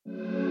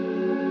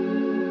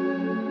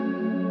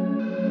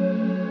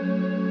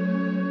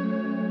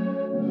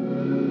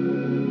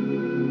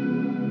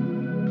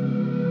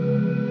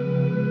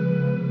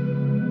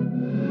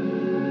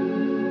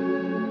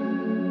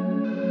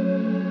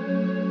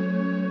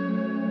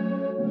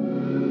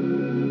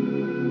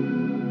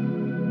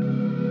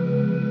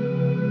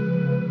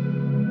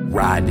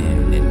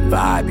riding and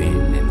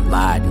vibing and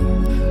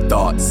lighting.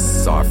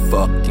 Thoughts are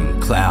fucking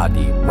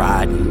cloudy,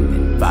 riding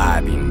and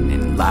vibing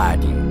and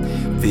lighting.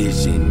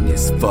 Vision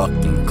is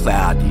fucking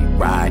cloudy,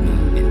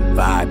 riding and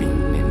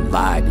vibing and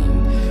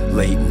lighting.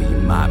 Lately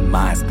my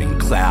mind's been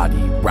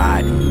cloudy,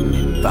 riding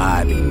and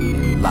vibing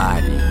and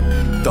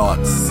lighting.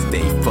 Thoughts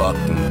stay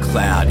fucking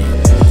cloudy.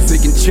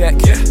 Zigging check,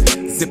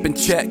 zipping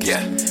check,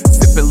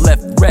 zipping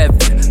left rev,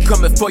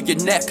 coming for your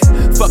neck.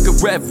 Fuck a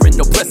reverend,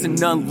 no blessing,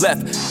 none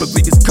left.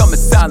 Believers come in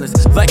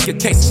silence like a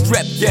case of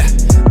strep,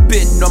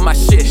 Been on my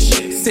shit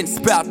since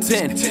about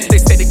 10. They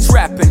say they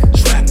trapping.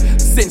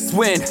 Since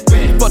when?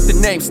 Fuck the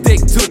name, stick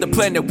to the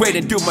plan and wait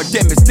and do my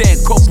damage. Stand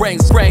cold brain,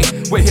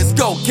 where his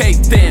skull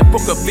caved in.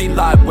 Book a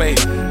V-Live way,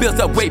 bills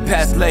are way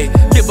past late.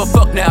 Give a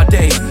fuck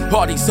nowadays,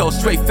 party so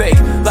straight fake.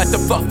 Like the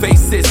fuck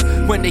faces,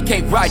 when they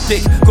can't ride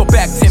dick. Go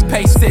back 10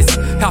 paces,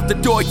 out the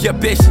door, yeah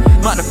bitch.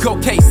 Line of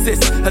cold cases,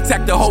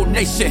 attack the whole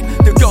nation.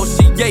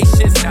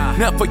 Negotiations,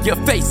 none for your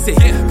face it.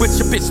 With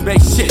your bitch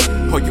made shit,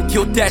 or you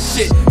killed that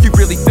shit. You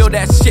really feel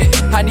that shit,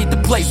 I need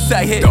the place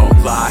I hit.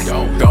 Don't lie,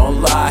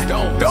 don't lie,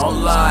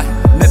 don't lie.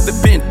 Never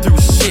been through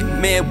shit,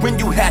 man, when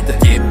you had to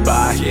get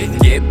by.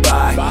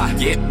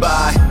 Get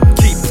by.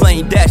 Keep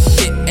playing that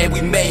shit, and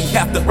we may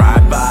have to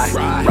ride by.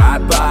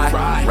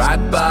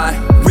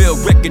 Real,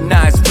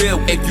 recognize real,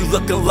 if you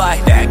looking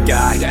like that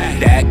guy.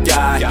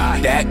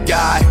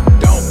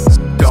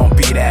 Don't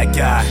be that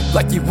guy.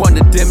 Like you one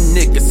of them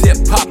niggas,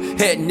 hip hop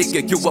head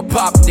nigga, you a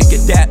pop nigga.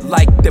 That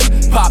like them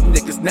pop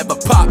niggas, never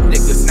pop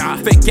niggas.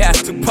 Fake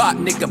ass to pop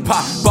nigga,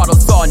 pop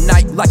bottles all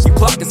night like you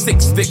clocking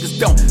 6 figures.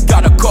 Don't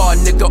got a car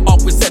nigga,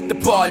 always at the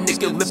bar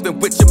nigga. Living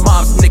with your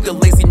moms nigga,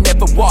 lazy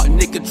never walk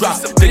nigga. Drop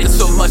nigga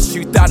so much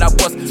you thought I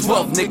was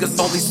 12 niggas.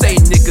 Only say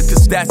nigga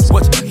cause that's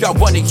what y'all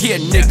wanna hear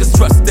niggas.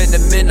 Trust in the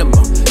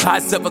minimum,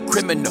 eyes of a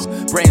criminal,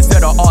 brains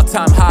that are all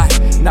time high.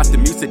 Not the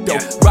music though,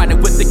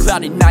 riding with the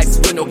cloudy nights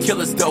with no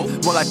killers though.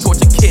 While I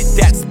torture kid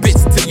that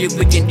spits till you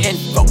leaking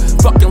info.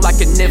 Fucking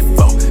like an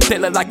info,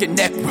 sailing like a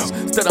necro.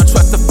 Still don't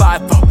trust the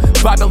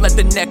 5-0, Bible at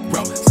the neck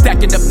row.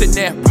 Stacking up the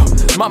narrow,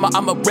 mama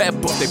I'm a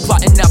rebel. They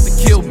plotting out to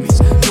kill me,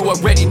 you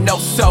already know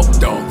so.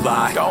 Don't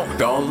lie,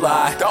 don't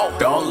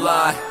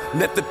lie.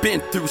 Never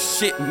been through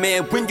shit,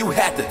 man, when you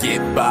had to get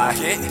by.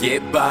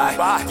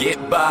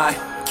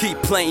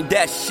 Keep playing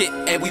that shit,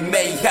 and we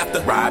may have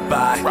to ride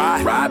by.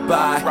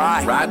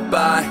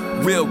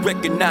 Real,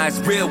 recognize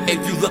real,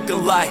 if you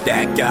looking like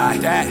that guy.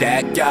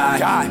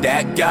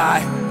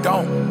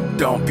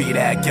 Don't be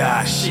that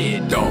guy.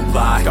 Shit, don't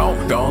lie,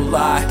 don't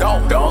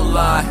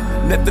lie.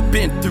 Never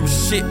been through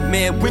shit,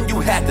 man, when you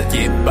had to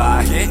get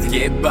by.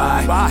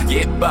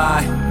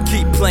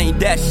 Keep playing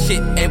that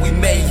shit, and we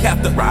may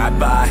have to ride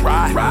by.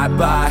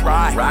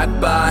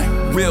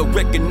 Real,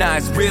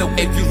 recognize real,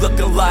 if you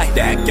looking like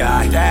that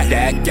guy.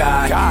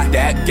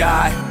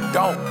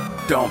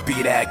 Don't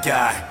be that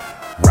guy.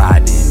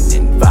 Riding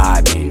and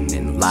vibing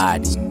and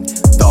lighting.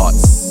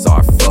 Thoughts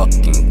are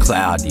fucking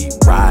cloudy.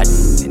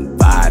 Riding and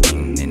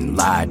vibing and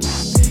lighting.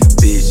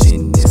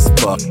 Vision is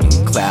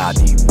fucking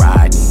cloudy.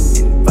 Riding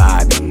and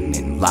vibing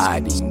and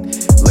lighting.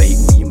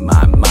 Lately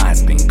my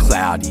mind's been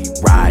cloudy.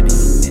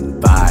 Riding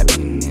and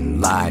vibing and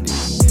lighting.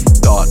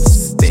 Thoughts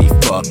stay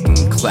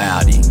fucking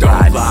cloudy.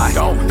 Don't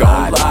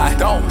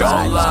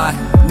lie.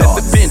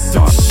 Never been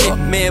through shit,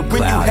 man,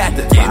 when you had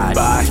to get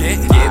by.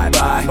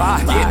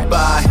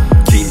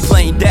 Keep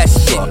playing that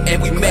shit,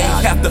 and we may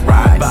have to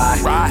ride by.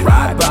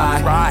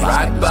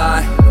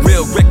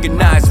 Real,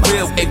 recognize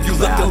real, if you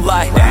looking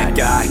like that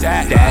guy.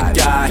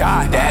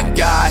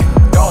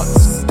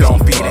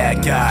 Don't be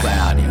that guy.